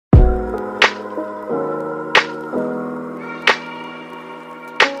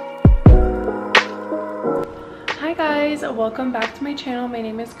guys, welcome back to my channel. My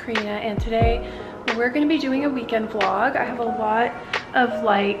name is Karenna and today we're going to be doing a weekend vlog. I have a lot of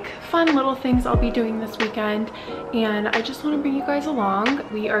like fun little things I'll be doing this weekend and I just want to bring you guys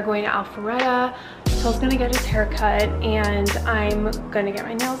along. We are going to Alpharetta. Phil's gonna get his hair cut and I'm gonna get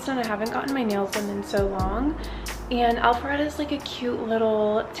my nails done. I haven't gotten my nails done in so long. And Alpharetta is like a cute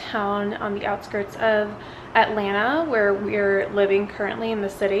little town on the outskirts of Atlanta where we're living currently in the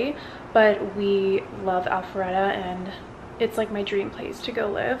city, but we love Alpharetta and it's like my dream place to go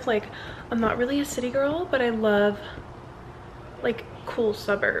live. Like, I'm not really a city girl, but I love like cool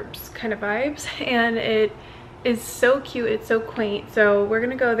suburbs kind of vibes, and it is so cute. It's so quaint. So we're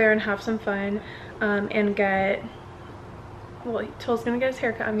gonna go there and have some fun and get, well, Phil's gonna get his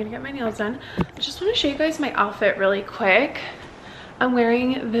haircut. I'm gonna get my nails done. I just want to show you guys my outfit really quick. I'm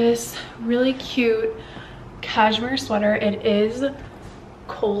wearing this really cute cashmere sweater. It is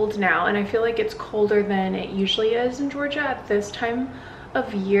cold now and I feel like it's colder than it usually is in Georgia at this time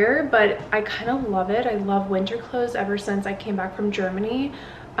of year, but I kind of love it. I love winter clothes. Ever since I came back from Germany,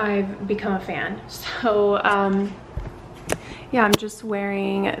 I've become a fan. So yeah, I'm just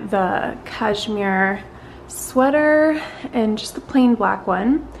wearing the cashmere sweater and just the plain black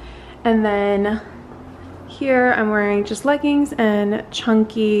one, and then here I'm wearing just leggings and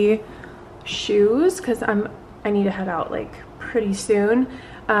chunky shoes because I need to head out like pretty soon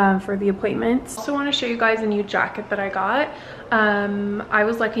for the appointments. Also want to show you guys a new jacket that I got. I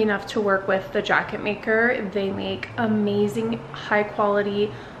was lucky enough to work with the jacket maker. They make amazing high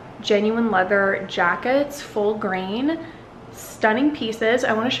quality genuine leather jackets, full grain, stunning pieces.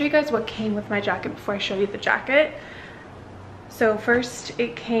 I want to show you guys what came with my jacket before I show you the jacket. So first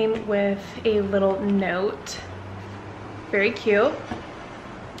it came with a little note, very cute.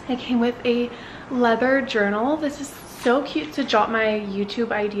 It came with a leather journal. This is so cute to jot my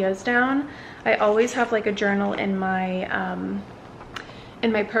YouTube ideas down. I always have like a journal in my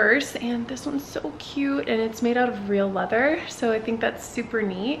purse, and this one's so cute and it's made out of real leather, so I think that's super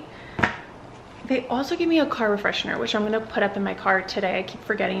neat. They also gave me a car refreshener, which I'm gonna put up in my car today. I keep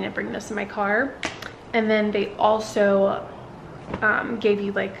forgetting to bring this in my car. And then they also gave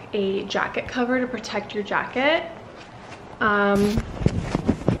you like a jacket cover to protect your jacket,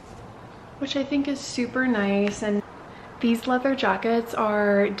 which I think is super nice. And these leather jackets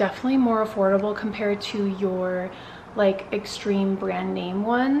are definitely more affordable compared to your like extreme brand name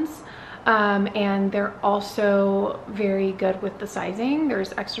ones. And they're also very good with the sizing.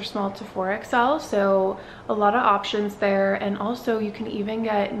 There's extra small to 4XL, so a lot of options there. And also you can even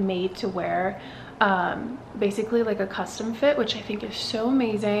get made to wear, basically like a custom fit, which I think is so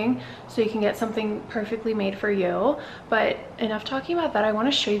amazing. So you can get something perfectly made for you. But enough talking about that, I want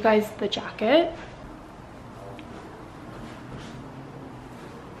to show you guys the jacket.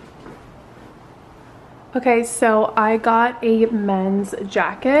 Okay, so I got a men's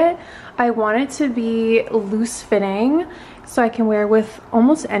jacket. I want it to be loose fitting so I can wear with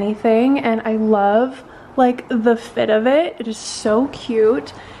almost anything, and I love like the fit of it. It is so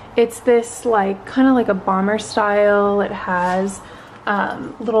cute. It's this like kind of like a bomber style. It has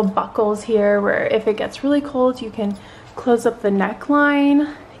little buckles here where if it gets really cold you can close up the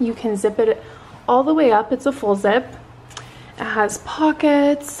neckline. You can zip it all the way up. It's a full zip. It has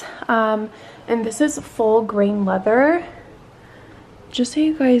pockets. And this is full grain leather, just so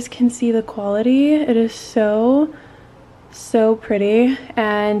you guys can see the quality. It is so pretty,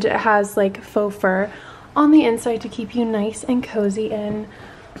 and it has like faux fur on the inside to keep you nice and cozy, and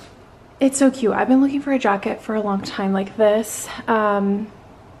it's so cute. I've been looking for a jacket for a long time like this, and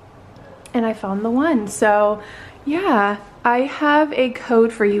I found the one. So yeah, I have a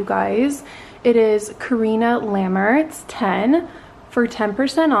code for you guys. It is Karenna Lammer. It's 10 for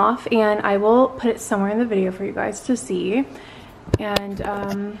 10% off, and I will put it somewhere in the video for you guys to see. And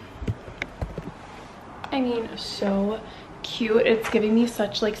I mean, so cute. It's giving me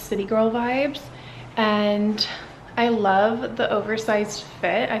such like city girl vibes, and I love the oversized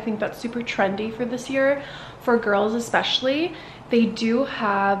fit. I think that's super trendy for this year, for girls especially. They do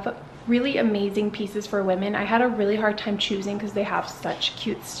have really amazing pieces for women. I had a really hard time choosing because they have such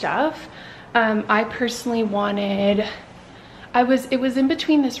cute stuff. I personally wanted, it was in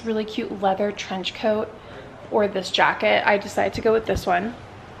between this really cute leather trench coat or this jacket. I decided to go with this one.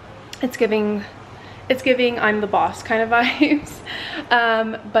 It's giving I'm the boss kind of vibes.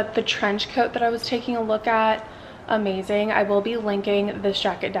 But the trench coat that I was taking a look at, amazing. I will be linking this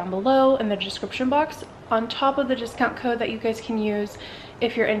jacket down below in the description box on top of the discount code that you guys can use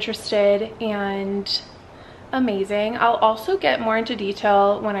if you're interested, and amazing. I'll also get more into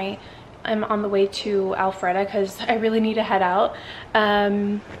detail when I'm on the way to Alpharetta because I really need to head out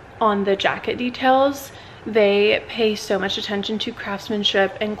on the jacket details. They pay so much attention to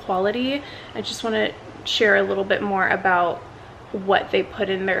craftsmanship and quality. I just want to share a little bit more about what they put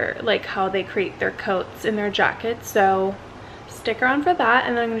in their, like how they create their coats and their jackets. So stick around for that,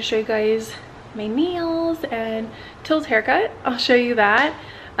 and then I'm going to show you guys my nails and Till's haircut. I'll show you that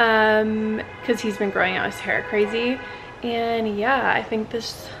because he's been growing out his hair crazy. And yeah,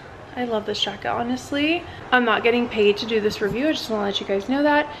 I love this jacket, honestly. I'm not getting paid to do this review. I just want to let you guys know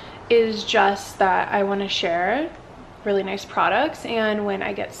that. Is just that I want to share really nice products, and when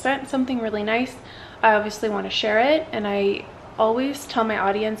I get sent something really nice, I obviously want to share it. And I always tell my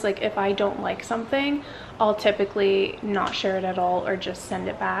audience, like, if I don't like something, I'll typically not share it at all or just send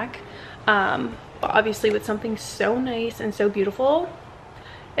it back. But obviously with something so nice and so beautiful,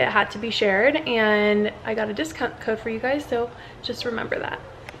 it had to be shared, and I got a discount code for you guys, so just remember that.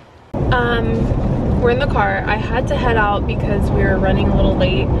 We're in the car. I had to head out because we were running a little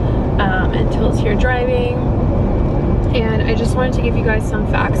late until it's here driving, and I just wanted to give you guys some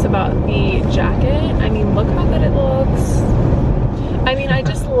facts about the jacket. I mean, look how good it looks. I mean, I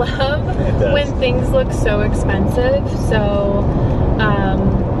just love when things look so expensive. So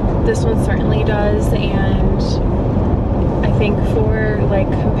this one certainly does, and I think for like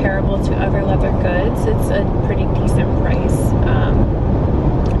comparable to other leather goods, it's a pretty decent price,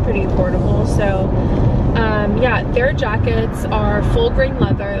 pretty affordable. So yeah, their jackets are full grain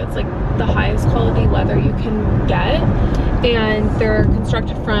leather. That's like the highest quality leather you can get, and they're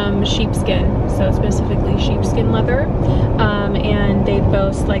constructed from sheepskin, so specifically sheepskin leather, and they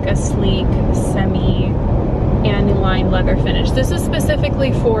boast like a sleek semi-aniline leather finish. This is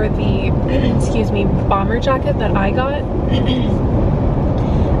specifically for the excuse me, bomber jacket that I got.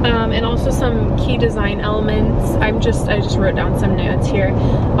 And also some key design elements. I just wrote down some notes here.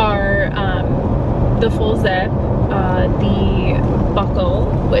 Are the full zip, the buckle,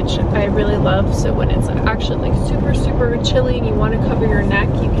 which I really love. So when it's actually like super chilly and you want to cover your neck,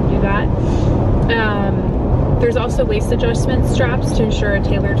 you can do that. There's also waist adjustment straps to ensure a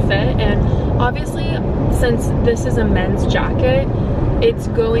tailored fit. And obviously, since this is a men's jacket, it's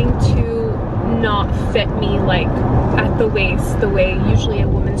going to not fit me like at the waist the way usually a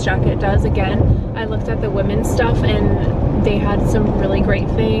woman's jacket does. Again, I looked at the women's stuff and they had some really great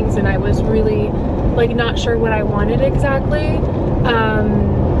things, and I was really like not sure what I wanted exactly,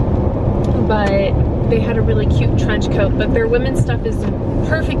 but they had a really cute trench coat. But their women's stuff is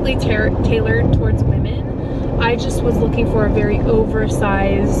perfectly tailored towards women. I just was looking for a very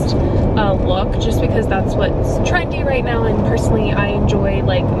oversized look, just because that's what's trendy right now, and personally I enjoy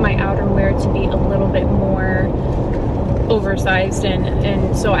like my outerwear to be a little bit more oversized,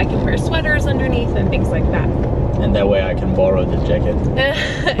 and so I can wear sweaters underneath and things like that. And that way I can borrow the jacket.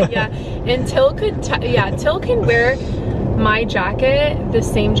 Yeah, and Till could, Till can wear my jacket, the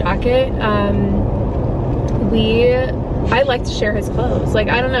same jacket. I like to share his clothes. Like,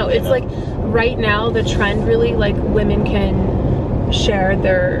 I don't know, it's like right now the trend really, like, women can share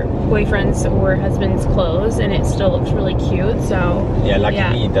their boyfriend's or husband's clothes and it still looks really cute. So yeah, lucky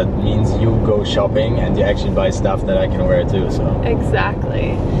me, that means you go shopping and you actually buy stuff that I can wear too. So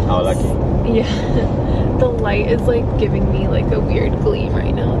exactly. How lucky. Yeah. The light is like giving me like a weird gleam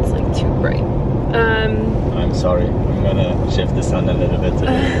right now. It's like too bright. I'm sorry, I'm gonna shift the sun a little bit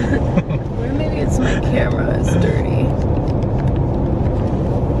today. Or maybe it's my camera is dirty.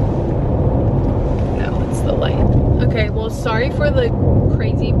 No, it's the light. Okay, well, sorry for the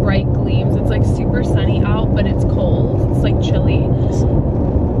crazy bright gleams. It's like super sunny out, but it's cold. It's like chilly.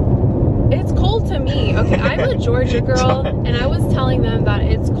 It's cold to me. Okay, I'm a Georgia girl, and I was telling them that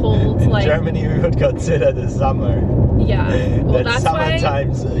it's cold. In like Germany, we would consider the summer. Yeah, well, that's summer why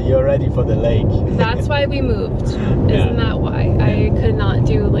times you're ready for the lake. That's why we moved. Isn't that why? I could not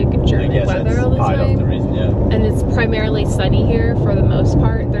do like German weather all the time. Part of the reason, yeah. And it's primarily sunny here for the most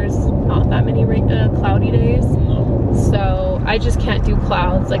part. There's not that many cloudy days. No. So I just can't do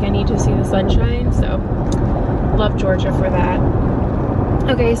clouds. Like I need to see the sunshine. So love Georgia for that.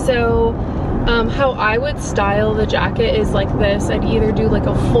 Okay, so how I would style the jacket is like this. I'd either do like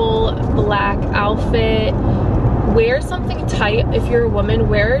a full black outfit, wear something tight. If you're a woman,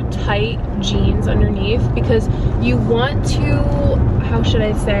 wear tight jeans underneath, because you want to, how should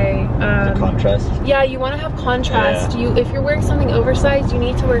I say, the contrast. Yeah, you want to have contrast. Yeah. If you're wearing something oversized, you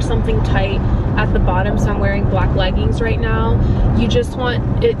need to wear something tight at the bottom. So I'm wearing black leggings right now. You just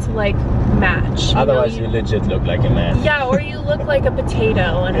want it to like match. Otherwise you legit look like a man. Yeah, or you look like a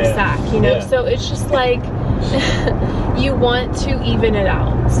potato in a sack, you know. So it's just like you want to even it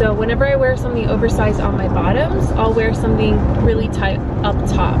out. So whenever I wear something oversized on my bottoms, I'll wear something really tight up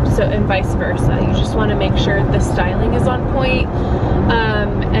top, so, and vice versa. You just want to make sure the styling is on point.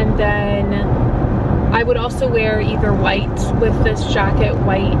 And then I would also wear either white with this jacket,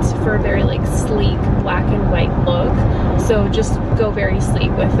 white for a very like sleek black and white look. So just go very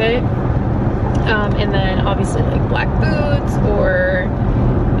sleek with it. And then obviously like black boots or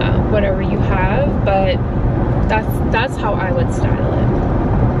whatever you have, but that's how I would style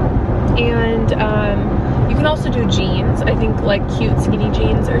it. And you can also do jeans. I think like cute skinny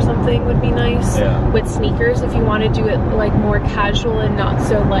jeans or something would be nice with sneakers if you want to do it like more casual and not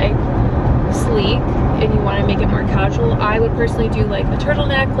so like sleek, and you want to make it more casual. I would personally do like a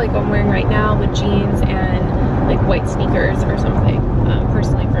turtleneck like I'm wearing right now with jeans and like white sneakers or something,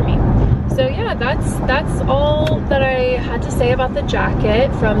 personally for me. So yeah, that's all that I had to say about the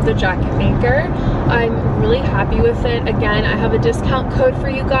jacket from the Jacket Maker. I'm really happy with it. Again, I have a discount code for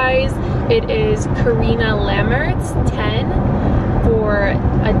you guys. It is Karenna Lammerts 10 for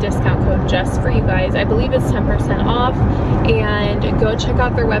a discount code just for you guys. I believe it's 10% off, and go check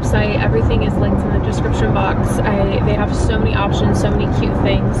out their website. Everything is linked in the description box. They have so many options, so many cute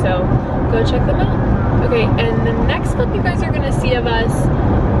things, so go check them out. Okay, and the next clip you guys are gonna see of us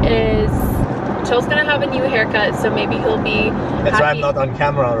is Chill's gonna have a new haircut, so maybe he'll be That's why I'm not on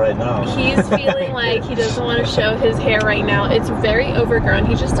camera right now. He's feeling like he doesn't want to show his hair right now. It's very overgrown.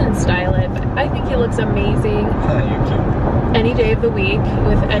 He just didn't style it, but I think he looks amazing. You're cute. Any day of the week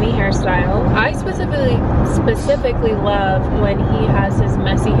with any hairstyle. I specifically love when he has his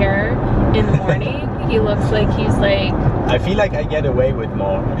messy hair in the morning. He looks like he's like, I feel like I get away with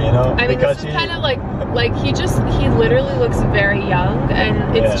more, you know? I mean, because this is kind of like he literally looks very young,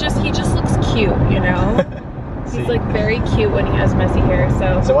 and it's just, he just looks cute, you know? He's like very cute when he has messy hair,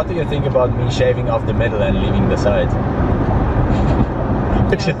 so. So what do you think about me shaving off the middle and leaving the sides? No,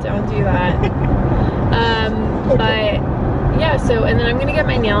 don't do that. Okay. But yeah, so, and then I'm gonna get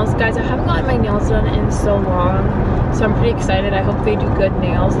my nails. Guys, I haven't gotten my nails done in so long, so I'm pretty excited. I hope they do good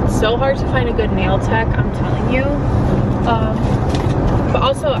nails. It's so hard to find a good nail tech, I'm telling you. But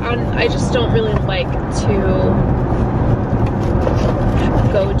also, I just don't really like to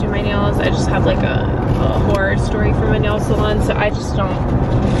go do my nails. I just have like a horror story from a nail salon, so I just don't.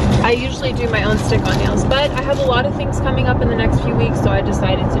 I usually do my own stick-on nails, but I have a lot of things coming up in the next few weeks, so I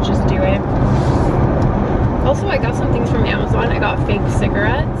decided to just do it. Also, I got some things from Amazon. I got fake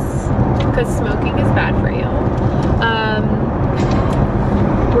cigarettes, because smoking is bad for you.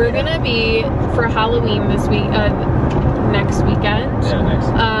 We're gonna be, for Halloween this week, next weekend,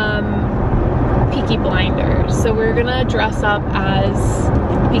 Peaky Blinders. So we're gonna dress up as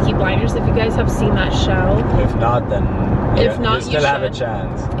Peaky Blinders, if you guys have seen that show. If not, then you still have a should.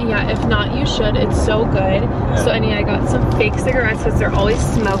 chance. Yeah, if not, you should. It's so good. So anyway, I got some fake cigarettes because they're always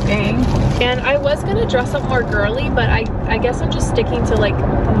smoking. And I was gonna dress up more girly, but I guess I'm just sticking to like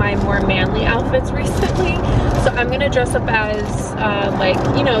my more manly outfits recently. So I'm gonna dress up as like,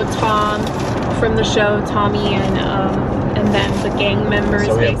 you know, Tom from the show, Tommy, and then the gang members.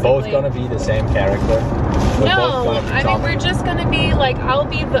 So we're both gonna be the same character? No, I mean, we're just gonna be like, I'll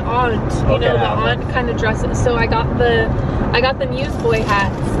be the aunt, you know, the aunt kind of dresses. So I got the newsboy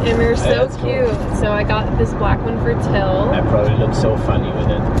hats, and they're so cute. Cool. So I got this black one for Till. I probably look so funny with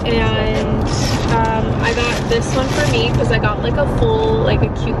it. And I got this one for me because I got like a full, like a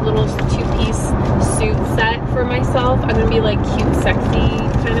cute little two-piece suit set for myself. I'm gonna be like cute, sexy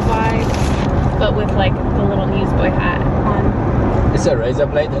kind of vibe, but with like the little newsboy hat on. Is there a razor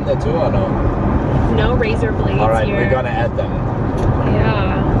blade in there too, or no? No razor blades. All right, here. we're gonna add them.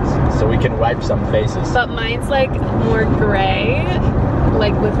 Yeah. So we can wipe some faces. But mine's like more gray,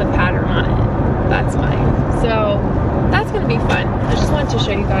 like with a pattern on it. That's mine. So that's gonna be fun. I just wanted to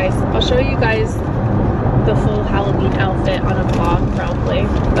show you guys. I'll show you guys the full Halloween outfit on a vlog probably.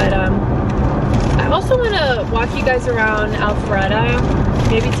 But I also want to walk you guys around Alpharetta.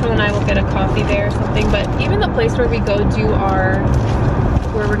 Maybe Till and I will get a coffee there or something. But even the place where we go do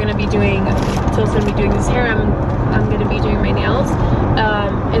where we're gonna be doing, Till's gonna be doing his hair, I'm gonna be doing my nails.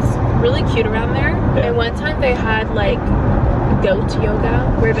 It's really cute around there. Yeah. And one time they had like goat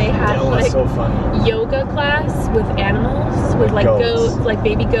yoga, where they had like so funny. Yoga class with animals, with like goats, like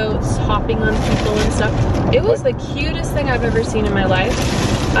baby goats hopping on people and stuff. It was the cutest thing I've ever seen in my life.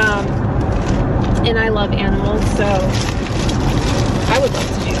 And I love animals, so I would love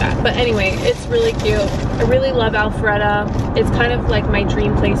to do that. But anyway, it's really cute. I really love Alpharetta. It's kind of like my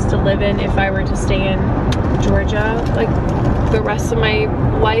dream place to live in if I were to stay in Georgia like the rest of my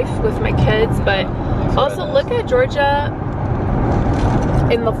life with my kids. But also look at Georgia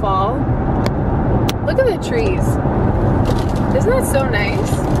in the fall. Look at the trees. Isn't that so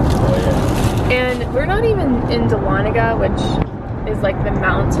nice? Oh, yeah. And we're not even in Dahlonega, which is like the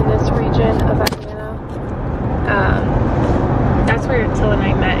mountainous region of Atlanta. That's where Till and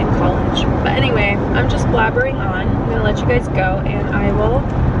I met in college. But anyway, I'm just blabbering on. I'm gonna let you guys go and I will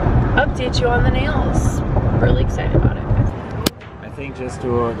update you on the nails. I'm really excited about it. I think just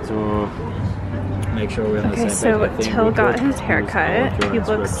to make sure we're on the same page. Okay, so Till got his haircut. He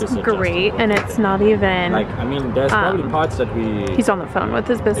looks great, and it's not even like, I mean, there's probably parts that he's on the phone with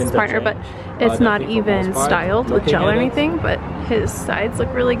his business partner, but it's not even styled with gel or anything, but his sides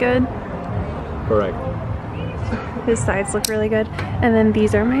look really good. Correct. His sides look really good. And then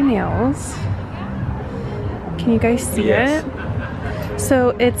these are my nails. Can you guys see it? So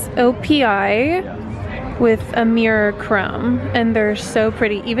it's OPI with a mirror chrome, and they're so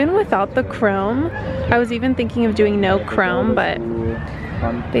pretty. Even without the chrome, I was even thinking of doing no chrome, but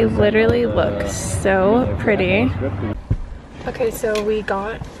they literally look so pretty. Okay, so we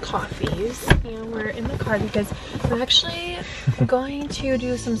got coffees and we're in the car because I'm actually going to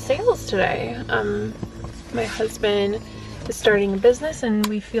do some sales today. My husband is starting a business and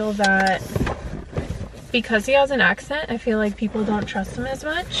we feel that because he has an accent, I feel like people don't trust him as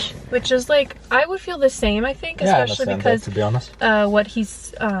much, which is like, I would feel the same, I think, especially because to be honest. What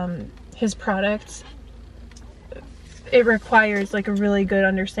he's, his products, it requires like a really good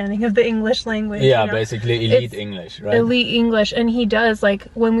understanding of the English language. Yeah, you know? basically elite English, right? Elite English, and he does, like,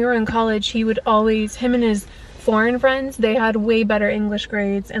 when we were in college, he would always, him and his foreign friends, they had way better English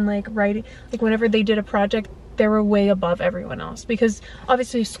grades, and like writing, like whenever they did a project, they were way above everyone else, because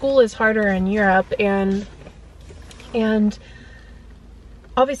obviously school is harder in Europe, and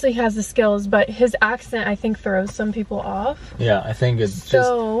obviously he has the skills, but his accent, I think, throws some people off. Yeah, I think it's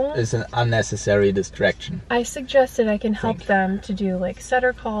just an unnecessary distraction. I suggested I can help them to do like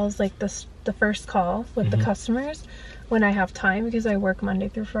setter calls, like the first call with the customers when I have time, because I work Monday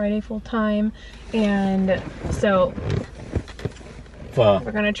through Friday full time, and so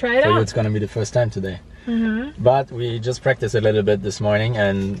we're gonna try it out. It's gonna be the first time today. But we just practiced a little bit this morning,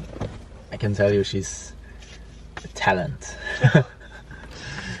 and I can tell you she's a talent.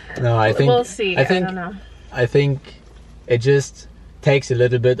 No, I think we'll see. I don't know. I think it just takes a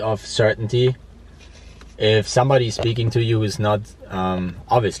little bit of certainty. If somebody speaking to you is not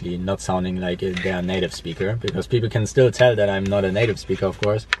obviously not sounding like they're a native speaker, because people can still tell that I'm not a native speaker, of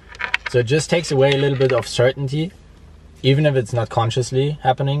course. So it just takes away a little bit of certainty, even if it's not consciously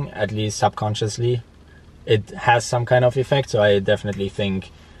happening, at least subconsciously. It has some kind of effect. So I definitely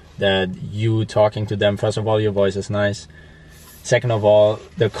think that you talking to them, first of all, your voice is nice. Second of all,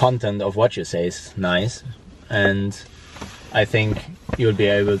 the content of what you say is nice. And I think you'll be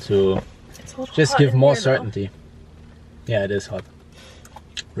able to just give more certainty. Yeah, it is hot.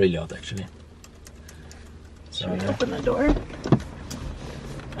 Really hot, actually. So, should we open the door?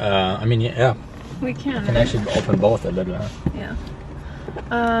 I mean, yeah. We can. I can actually open both a little. Huh? Yeah.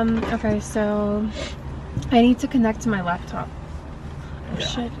 Okay, so I need to connect to my laptop. Oh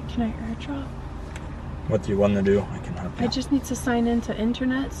shit, can I airdrop? What do you want to do? I can help you. I just need to sign into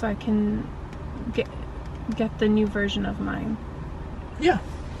internet so I can get the new version of mine. Yeah.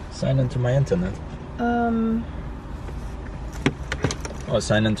 Sign into my internet. Or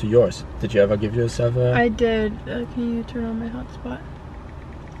sign into yours. Did you ever give yourself a... I did. Can you turn on my hotspot?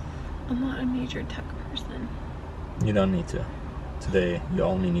 I'm not a major tech person. You don't need to. Today, you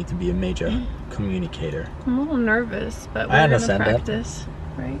only need to be a major communicator. I'm a little nervous, but we're gonna practice,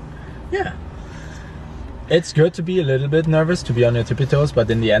 right? Yeah. It's good to be a little bit nervous, to be on your tippy toes, but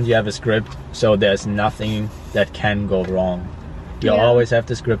in the end you have a script, so there's nothing that can go wrong. You always have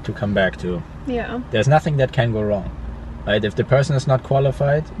the script to come back to. Yeah. There's nothing that can go wrong. Right? If the person is not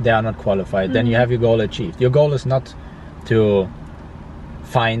qualified, they are not qualified. Then you have your goal achieved. Your goal is not to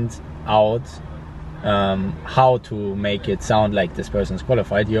find out how to make it sound like this person is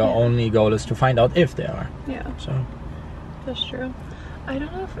qualified. Your only goal is to find out if they are. Yeah. So that's true. I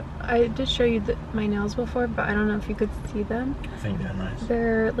don't know if I did show you my nails before, but I don't know if you could see them. I think they're nice.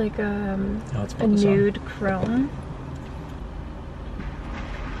 They're like a nude chrome.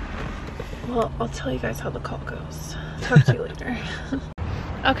 Well, I'll tell you guys how the call goes. Talk to you later.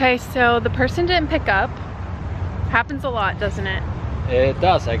 Okay, so the person didn't pick up. Happens a lot, doesn't it? It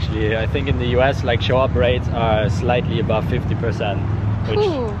does, actually. I think in the US, like, show-up rates are slightly above 50%, which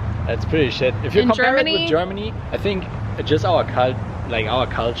that's pretty shit. If you compare it with Germany, I think just our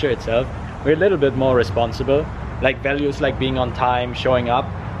culture itself, we're a little bit more responsible. Like, values like being on time, showing up,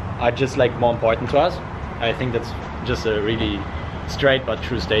 are just like more important to us. I think that's just a really straight but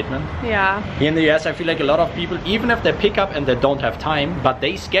true statement. Yeah. Here in the US, I feel like a lot of people, even if they pick up and they don't have time, but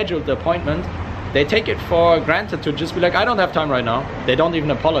they scheduled the appointment, they take it for granted to just be like, I don't have time right now. They don't even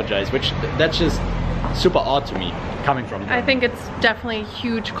apologize, which that's just super odd to me coming from here. I think it's definitely a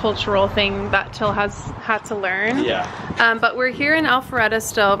huge cultural thing that Till has had to learn. Yeah. But we're here in Alpharetta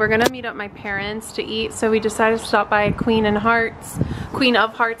still. We're gonna meet up my parents to eat, so we decided to stop by Queen of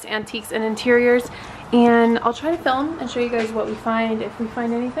Hearts Antiques and Interiors, and I'll try to film and show you guys what we find if we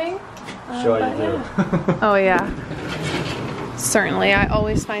find anything. Sure you do. Yeah. Oh yeah. Certainly, I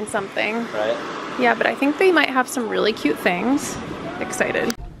always find something. Right. Yeah, but I think they might have some really cute things.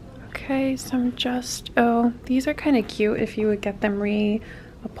 Excited. Okay, so I'm just, oh, these are kind of cute if you would get them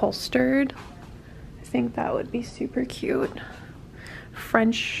reupholstered. I think that would be super cute.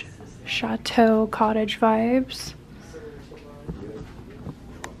 French chateau cottage vibes.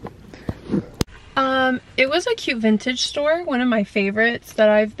 It was a cute vintage store, one of my favorites that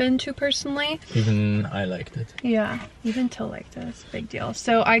I've been to personally. Even I liked it. Yeah, even Till liked it. It's a big deal.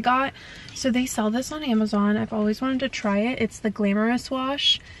 So they sell this on Amazon. I've always wanted to try it. It's the Glamorous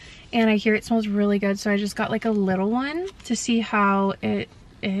Wash, and I hear it smells really good, so I just got like a little one to see how it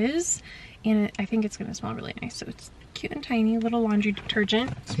is, and I think it's gonna smell really nice. So it's cute and tiny, little laundry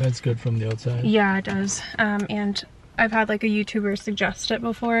detergent. It smells good from the outside. Yeah, it does. And I've had like a YouTuber suggest it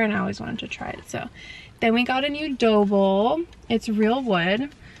before, and I always wanted to try it. So then we got a new dough bowl. It's real wood,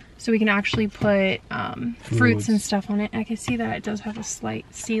 so we can actually put fruits and stuff on it. I can see that it does have a slight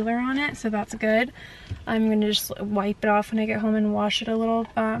sealer on it, so that's good. I'm gonna just wipe it off when I get home and wash it a little.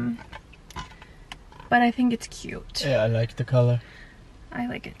 But I think it's cute. Yeah, I like the color. I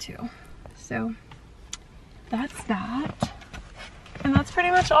like it too. So that's that. And that's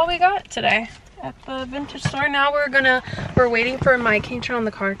pretty much all we got today at the vintage store. Now we're waiting for my, can you turn on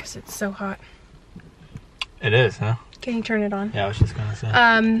the car because it's so hot? It is, huh? Can you turn it on? Yeah, I was just gonna say.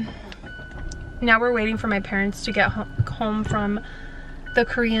 Now we're waiting for my parents to get home from the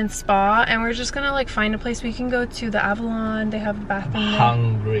Korean spa, and we're just gonna like find a place we can go to. The Avalon, they have a bathroom there.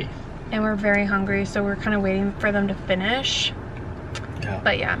 Hungry. And we're very hungry, so we're kind of waiting for them to finish. Yeah.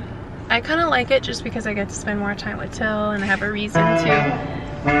 But yeah, I kind of like it just because I get to spend more time with Till, and I have a reason to.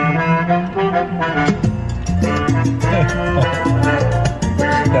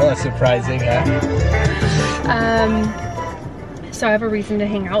 That was surprising, huh? So I have a reason to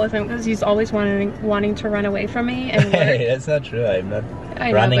hang out with him because he's always wanting to run away from me and work. Hey, that's not true. I'm not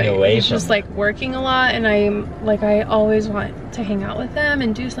I running know, but away he's from just like working a lot, and I always want to hang out with him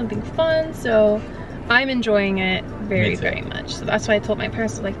and do something fun, so I'm enjoying it very, very much. So that's why I told my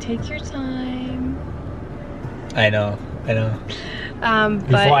parents to like take your time. I know. But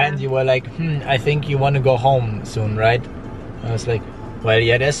beforehand you were like, I think you want to go home soon, right? I was like, well,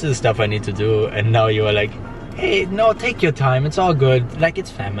 yeah, there's still stuff I need to do. And now you were like, hey, no, take your time, it's all good, like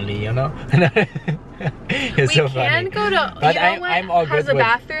it's family, you know. It's we so can funny. go to, but you know what I'm all has good a with...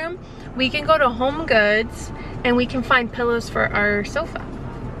 bathroom? We can go to Home Goods and we can find pillows for our sofa.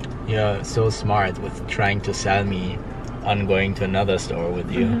 You're so smart with trying to sell me on going to another store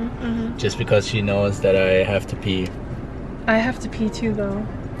with you. Just because she knows that I have to pee. I have to pee too though.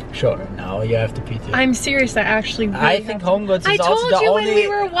 Sure, now you have to pee too. I'm serious, I actually really I think Home Goods is also the only... I told you when we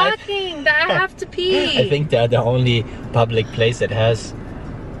were walking that I have to pee. I think they're the only public place that has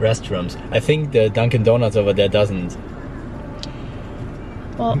restrooms. I think the Dunkin' Donuts over there doesn't.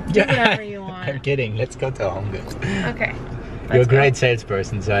 Well, do whatever you want. I'm kidding, let's go to Home Goods. Okay. You're a great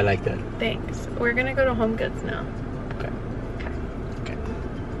salesperson, so I like that. Thanks. We're gonna go to Home Goods now. Okay.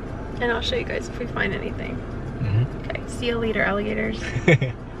 And I'll show you guys if we find anything. Okay, see you later, alligators.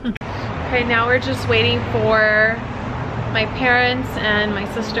 Okay, now we're just waiting for my parents and my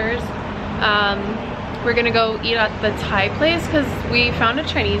sisters. We're gonna go eat at the Thai place because we found a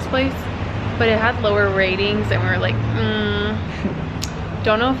Chinese place, but it had lower ratings, and we were like,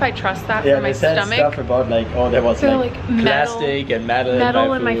 don't know if I trust that for my stomach. Stuff about like, oh, there was so like plastic and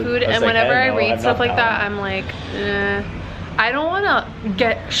metal in my food, and whenever I read stuff like that, I'm like, I don't want to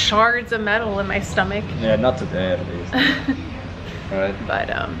get shards of metal in my stomach. Yeah, not today at least. Right. But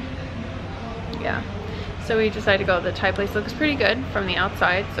yeah. So we decided to go to the Thai place. Looks pretty good from the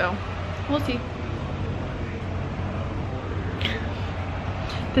outside, so we'll see.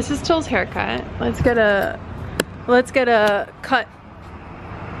 This is Till's haircut. Let's get a cut.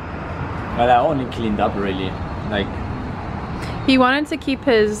 Well, I only cleaned up really, like. He wanted to keep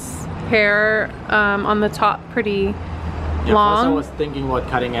his hair on the top pretty long. First I was thinking about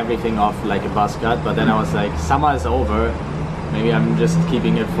cutting everything off like a buzz cut, but then I was like, summer is over. Maybe I'm just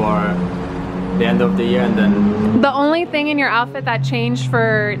keeping it for the end of the year, and then... The only thing in your outfit that changed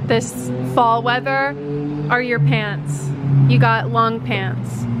for this fall weather are your pants. You got long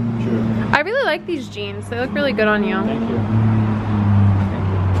pants. True. I really like these jeans. They look really good on you. Thank you.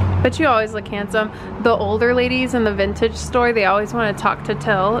 But you always look handsome. The older ladies in the vintage store, they always want to talk to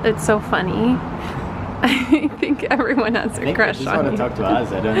Till. It's so funny. I think everyone has a crush just on want you. to talk to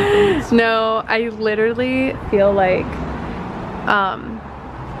us. I don't think it's... No, I literally feel like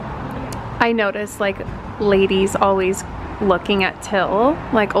I notice like ladies always looking at Till,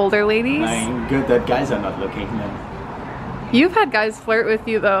 like older ladies. I mean, good that guys are not looking then. You've had guys flirt with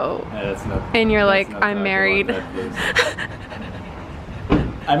you though. Yeah, that's not... And you're like, not I'm how I married. want that,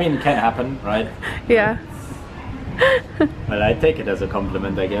 I mean, it can happen, right? Yeah. Well, I take it as a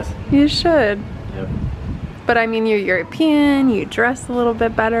compliment, I guess. You should. Yep. But I mean, you're European, you dress a little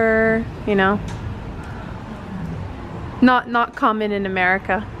bit better, you know? Not common in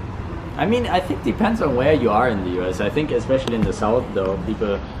America. I mean, I think depends on where you are in the US. I think especially in the South though,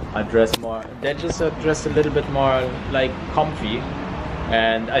 people are dressed more, they're just dressed a little bit more like comfy.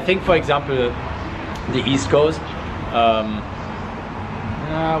 And I think, for example, the East Coast,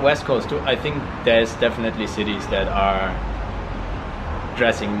 West Coast too, I think there's definitely cities that are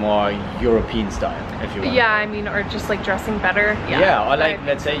dressing more European style, if you want. Yeah, I mean, or just like dressing better. Yeah, or like,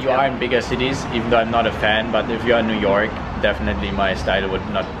 let's say you are in bigger cities, even though I'm not a fan, but if you're in New York, definitely my style would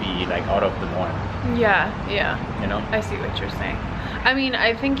not be like out of the norm. Yeah, yeah. You know? I see what you're saying. I mean,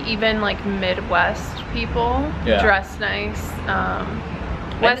 I think even like Midwest people Yeah. dress nice.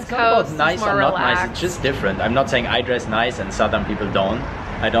 And West it's not about Coast nice is more or not relaxed. nice, it's just different. I'm not saying I dress nice and Southern people don't.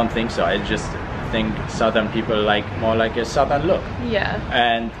 I don't think so. I just think Southern people like more like a Southern look. Yeah.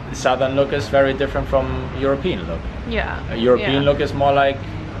 And Southern look is very different from European look. Yeah. A European yeah. look is more like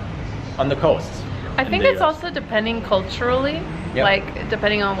on the coasts. I in think the it's US. also depending culturally, Yeah. like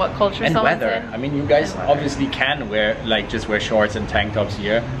depending on what culture And someone's weather. in. I mean, you guys And weather. obviously can wear like just wear shorts and tank tops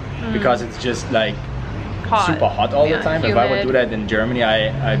here because it's just like Hot. super hot all Yeah, the time. If I would humid. do that in Germany,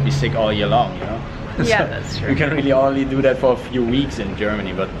 I'd be sick all year long, you know? Yeah, that's true. You can really only do that for a few weeks in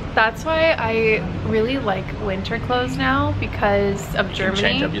Germany, but That's why I really like winter clothes now because of you can Germany.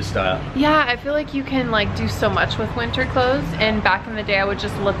 change up your style. Yeah, I feel like you can like do so much with winter clothes, and back in the day I would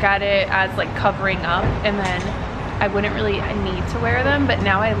just look at it as like covering up and then I wouldn't really need to wear them, but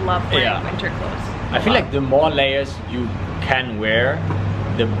now I love wearing Yeah. winter clothes. I feel like the more layers you can wear,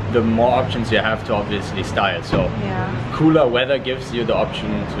 the more options you have to obviously style. So Yeah. cooler weather gives you the option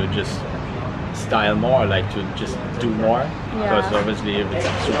to just style more, like to just do more. Because obviously if it's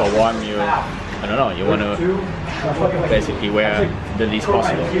super warm, I don't know, you want to basically wear the least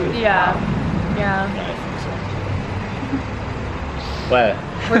possible. Yeah. Yeah. Yeah, I think so. Well,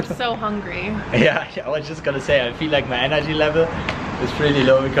 We're so hungry. yeah, I was just gonna say, I feel like my energy level is pretty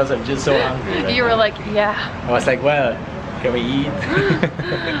low because I'm just so hungry. right You were now. like, yeah. I was like, well, can we eat?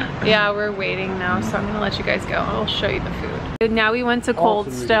 Yeah, we're waiting now, so I'm gonna let you guys go. I'll show you the food. Now we went to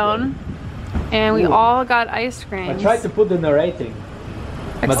Cold Stone and we all got ice cream. I tried to put the narrating.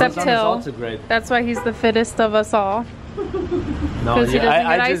 Except but this one is Till. also great. That's why he's the fittest of us all. No, 'Cause he doesn't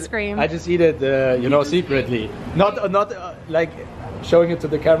I get ice just, cream. I just eat it, you know, secretly. Not like showing it to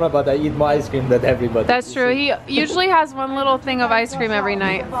the camera, but I eat more ice cream than everybody. That's true. He usually has one little thing of ice cream every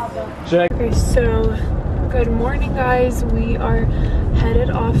night. Check. Okay, so good morning, guys. We are headed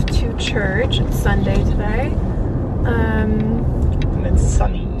off to church. It's Sunday today. And it's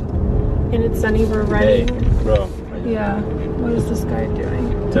sunny. And it's sunny. We're Hey, running. bro. Yeah. What is this guy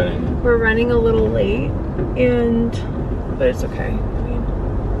doing? Turning. We're running a little late, but it's okay. I mean,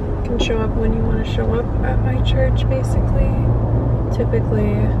 you can show up when you want to show up at my church, basically.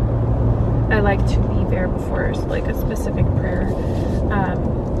 Typically, I like to be there before like a specific prayer.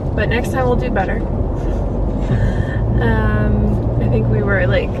 But next time we'll do better. I think we were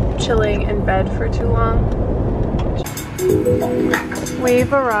like chilling in bed for too long.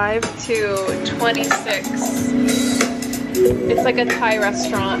 We've arrived to 26. It's like a Thai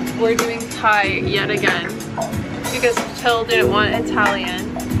restaurant. We're doing Thai yet again because Till didn't want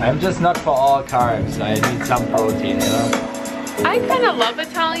Italian. I'm just not for all carbs. I need some protein, you know? I kind of love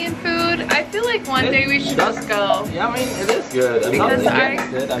Italian food. I feel like one day we should just go Yeah, I mean, it is good. I'm because not I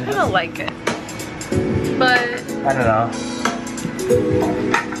against it. I'm kind of just, like it. But I don't know.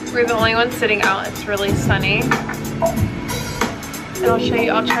 we're the only ones sitting out. It's really sunny. And I'll show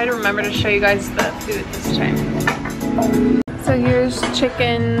you, I'll try to remember to show you guys the food this time. So here's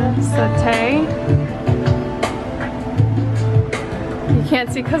chicken satay. You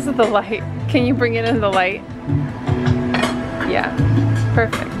can't see because of the light. Can you bring it in the light? Yeah,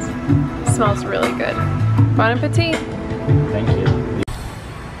 perfect. Smells really good. Bon appetit. Thank you.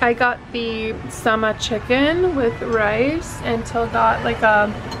 I got the sama chicken with rice and Till got like a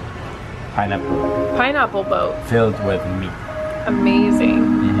pineapple boat. Filled with meat. Amazing.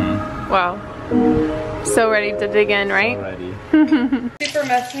 Wow. So ready to dig in, right? Already. Super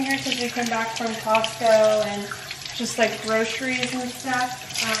messy here because we came back from Costco and just like groceries and stuff.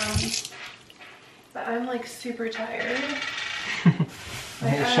 But I'm like super tired.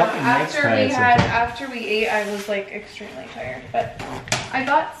 After we ate, I was like extremely tired. But I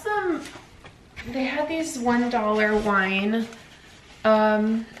got some, they had these $1 wine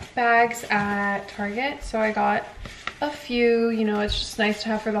bags at Target. So I got a few, you know, it's just nice to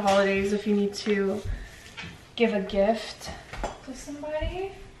have for the holidays if you need to give a gift to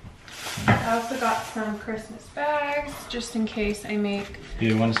somebody. I also got some Christmas bags just in case I make. Do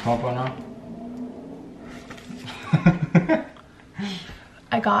you want to smoke one now?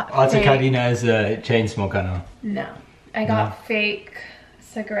 I got also Karenna is a chain smoker now. No. I got fake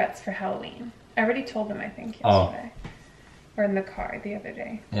cigarettes for Halloween. I already told them, I think, yesterday. Or in the car the other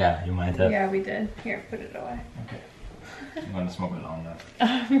day. Yeah, you might have. Yeah, we did. Here, put it away. Okay. I'm gonna smoke it on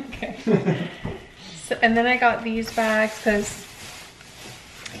that. Okay. So, and then I got these bags because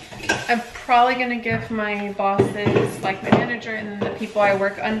I'm probably gonna give my bosses, like my manager and the people I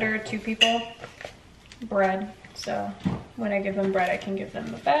work under, 2 people, bread. So when I give them bread, I can give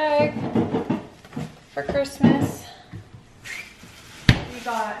them the bag for Christmas. We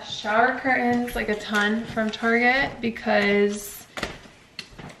got shower curtains, like a ton from Target because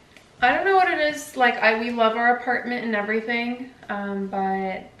I don't know what it is. Like we love our apartment and everything,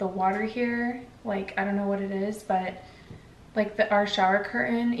 but the water here, like I don't know what it is, but like our shower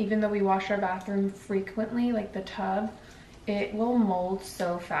curtain, even though we wash our bathroom frequently, like the tub, it will mold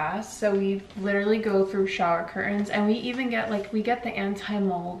so fast. So we literally go through shower curtains, and we even get like, we get the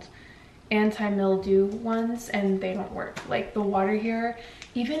anti-mold, anti-mildew ones, and they don't work. Like the water here,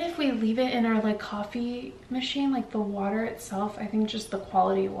 even if we leave it in our like coffee machine, like the water itself, I think just the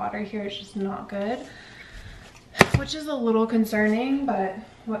quality of water here is just not good, which is a little concerning, but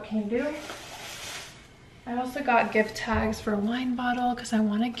what can you do? I also got gift tags for a wine bottle because I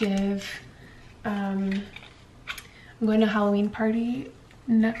want to give, I'm going to a Halloween party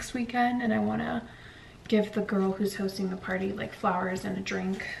next weekend, and I want to give the girl who's hosting the party like flowers and a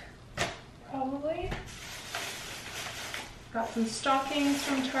drink, probably. Got some stockings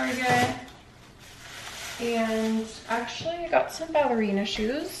from Target, and actually I got some ballerina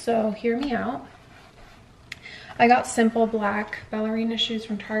shoes, so hear me out. I got simple black ballerina shoes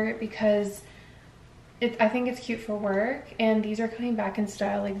from Target because I think it's cute for work, and these are coming back in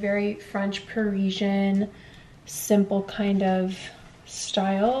style, like very French Parisian, simple kind of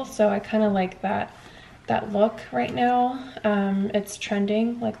style. So I kind of like that look right now. It's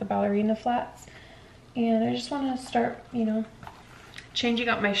trending, like the ballerina flats, and I just want to start, you know, changing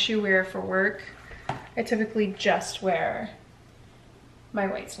up my shoe wear for work. I typically just wear my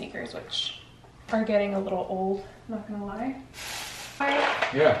white sneakers, which are getting a little old, not gonna lie.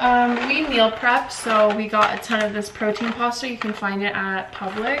 Yeah. We meal prep, so we got a ton of this protein pasta. You can find it at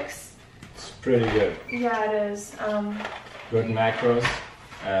Publix. It's pretty good. Yeah, it is. Good macros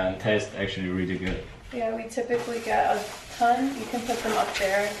and taste actually really good. Yeah, we typically get a ton. You can put them up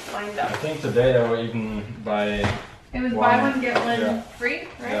there, lined up. I think today they were even buy. It was buy one get one free,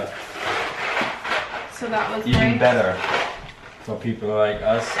 right? Yeah. So that was even better for people like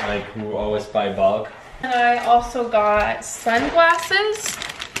us, like who always buy bulk. And I also got sunglasses.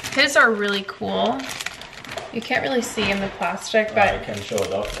 His are really cool. You can't really see in the plastic, but I can show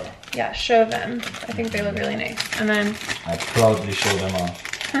it off though. Yeah, show them. I think they look really nice. And then I proudly show them off.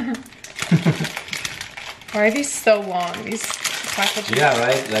 Why are these so long? These packages. Yeah,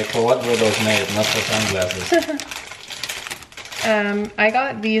 right. Like for what were those made? Not for sunglasses. I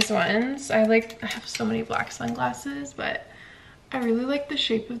got these ones. I have so many black sunglasses, but I really like the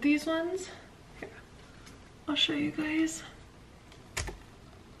shape of these ones. Here, I'll show you guys.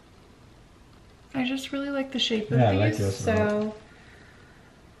 I just really like the shape of these. I like yours. So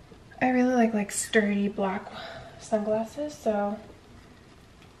I really like sturdy black sunglasses, so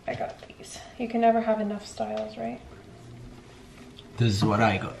I got these. You can never have enough styles, right? This is what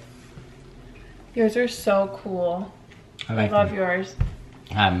I got. Yours are so cool. I love yours.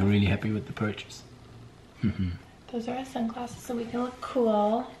 I'm really happy with the purchase. Those are our sunglasses so we can look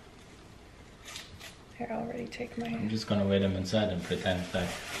cool. Here, I'll already take my... I'm just gonna wear them inside and pretend like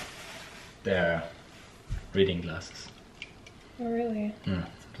they're reading glasses. Oh, really? Yeah,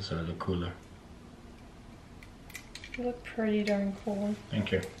 just so I look cooler. You look pretty darn cool.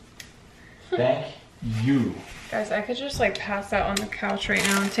 Thank you. Thank you. Guys, I could just like pass out on the couch right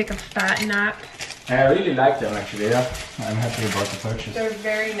now and take a fat nap. I really like them actually, yeah. I'm happy about the purchase. They're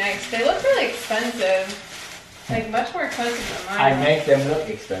very nice. They look really expensive. Like much more expensive than mine. I make them look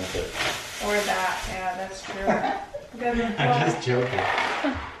expensive. Or that, yeah, that's true. I'm just joking.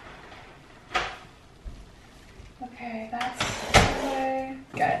 Okay, that's what I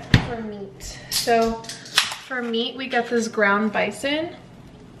get for meat. So for meat, we get this ground bison.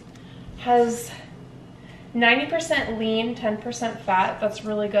 Has 90% lean, 10% fat. That's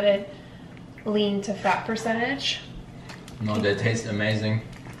really good lean to fat percentage. No, they taste amazing.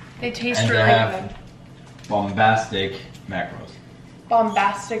 They taste and really they have good. Bombastic macros.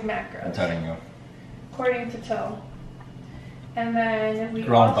 Bombastic macros. I'm telling you. According to Till. And then we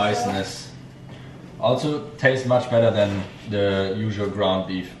Ground also, bison is also tastes much better than the usual ground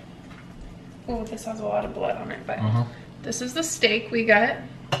beef. Oh, this has a lot of blood on it, but this is the steak we got.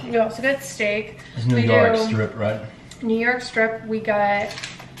 We also got steak. It's New York strip, right? New York strip. We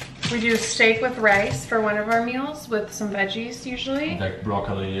do steak with rice for one of our meals with some veggies usually. Like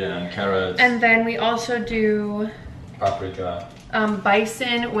broccoli and carrots. And then we also do paprika.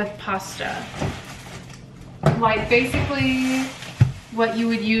 Bison with pasta. Like basically what you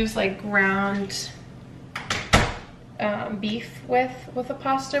would use like ground beef with a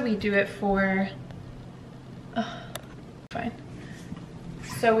pasta. We do it for fine.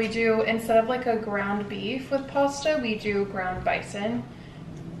 So we do, instead of like a ground beef with pasta, we do ground bison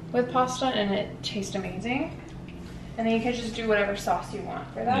with pasta, and it tastes amazing. And then you can just do whatever sauce you want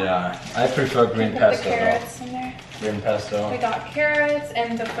for that. Yeah, I prefer green pesto. The carrots in there. Green pesto. We got carrots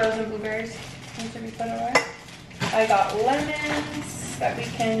and the frozen blueberries need to be put away. I got lemons that we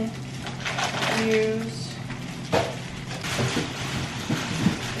can use.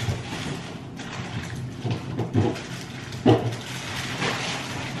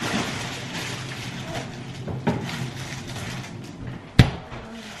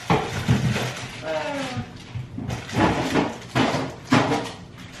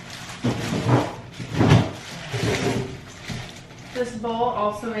 This bowl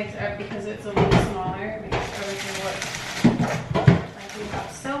also makes, because it's a little smaller, it makes everything work. Like we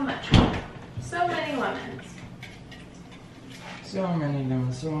have so many lemons. So many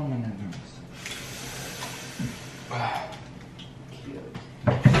lemons, so many lemons. Wow. Cute.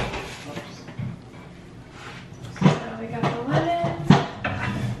 So we got the lemons.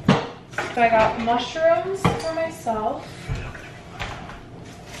 So I got mushrooms for myself.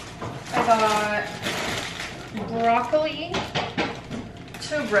 I got broccoli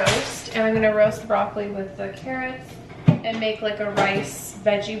to roast, and I'm gonna roast broccoli with the carrots and make like a rice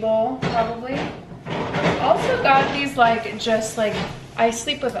veggie bowl probably. Also got these like, just like, I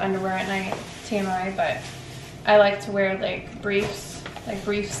sleep with underwear at night, TMI, but I like to wear like briefs, like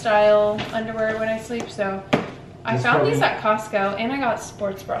brief style underwear when I sleep, so I found these at Costco, and I got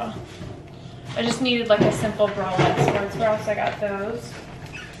sports bra. I just needed like a simple bralette sports bra, so I got those.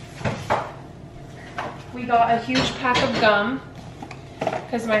 We got a huge pack of gum,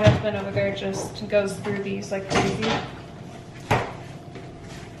 because my husband over there just goes through these like crazy.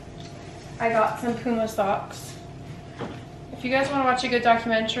 I got some Puma socks. If you guys want to watch a good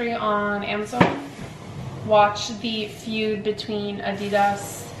documentary on Amazon, watch the feud between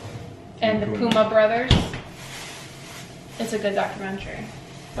Adidas and the Puma brothers. It's a good documentary.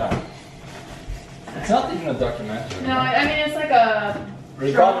 Yeah. It's not even a documentary. No, I mean it's like a...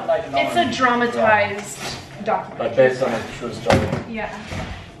 it's a dramatized documentary. But based on a true story. Yeah.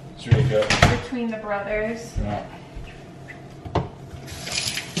 It's really good. Between the brothers. Yeah.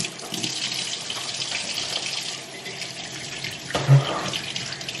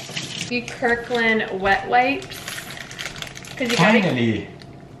 The Kirkland wet wipes. Finally!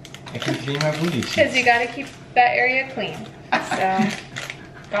 I can clean my booty cheeks. Because you gotta keep that area clean. So,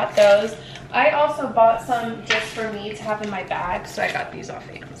 got those. I also bought some just for me to have in my bag, so I got these off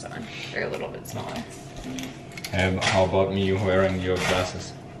Amazon. They're a little bit smaller. How about me wearing your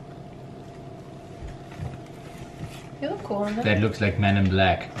glasses? You look cool in them. That looks like Men in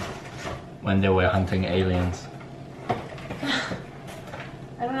Black when they were hunting aliens.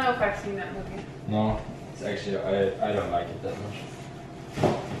 I don't know if I've seen that movie. No, it's actually, I don't like it that much.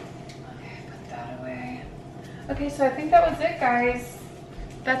 Okay, put that away. Okay, so I think that was it, guys.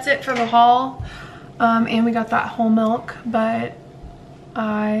 That's it for the haul. And we got that whole milk, but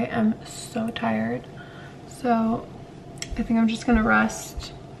I am so tired. So I think I'm just gonna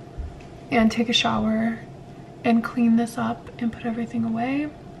rest and take a shower and clean this up and put everything away,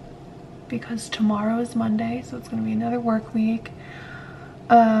 because tomorrow is Monday, so it's gonna be another work week.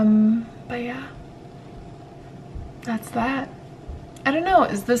 But yeah, that's that. I don't know,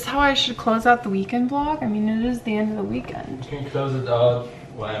 is this how I should close out the weekend vlog? I mean, it is the end of the weekend. We can close it out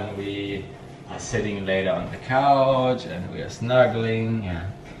when we are sitting later on the couch and we are snuggling. Yeah,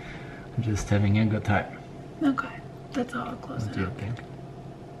 I'm just having a good time. Okay, that's how I'll close What it do you out. think?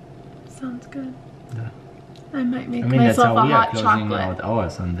 Sounds good. Yeah. I might make I mean, that's myself how a we are hot closing chocolate. out our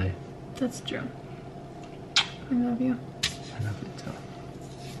Sunday. That's true. I love you. I love it too.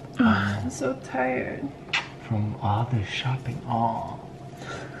 I'm so tired. From all the shopping,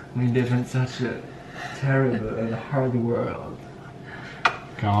 we live in such a terrible and hard world.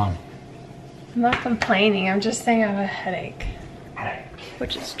 Go on. I'm not complaining, I'm just saying I have a headache. Headache.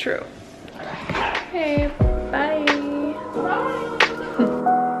 Which is true. Hey.